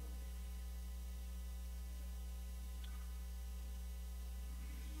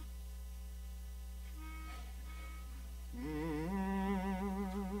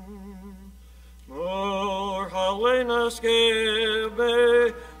 More holiness give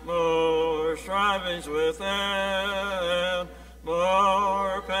me, more strivings within,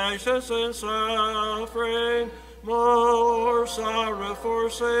 more patience in suffering, more sorrow for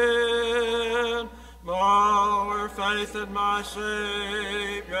sin, more faith in my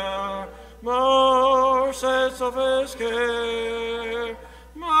Savior, more sense of His care,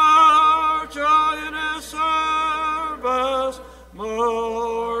 more joy in His service,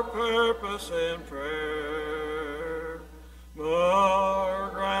 more purpose in prayer, more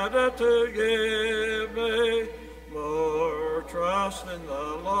gratitude give me, more trust in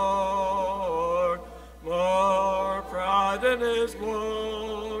the Lord, more pride in His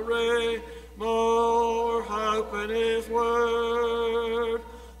glory, more hope in His word,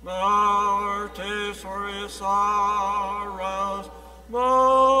 more tears for His sorrows,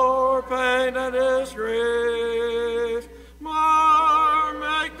 more pain in His grief, more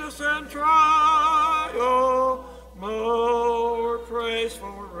meekness and trial, more praise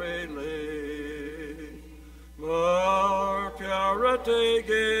for relief, more purity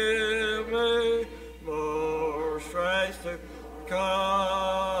give me, more strength to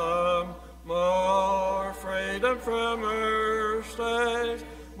come, more freedom from earth's stains,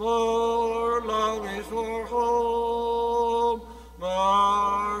 more longings for home,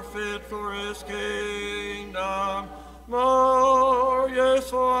 more fit for His kingdom, more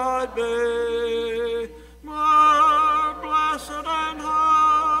useful I'd be, more blessed and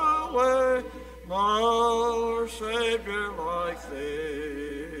holy, more Savior like Thee.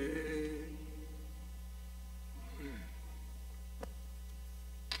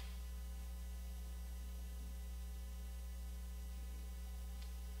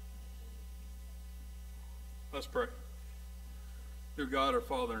 Let's pray. Dear God, our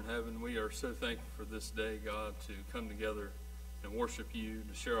Father in heaven, we are so thankful for this day, God, to come together and worship you,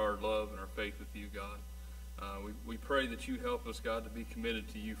 to share our love and our faith with you, God. We pray that you help us, God, to be committed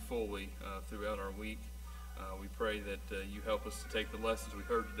to you fully throughout our week. We pray that you help us to take the lessons we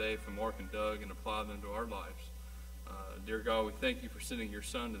heard today from Mark and Doug and apply them to our lives. Dear God, we thank you for sending your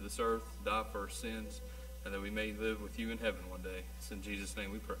Son to this earth to die for our sins, and that we may live with you in heaven one day. It's in Jesus'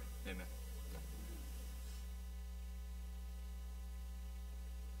 name we pray. Amen.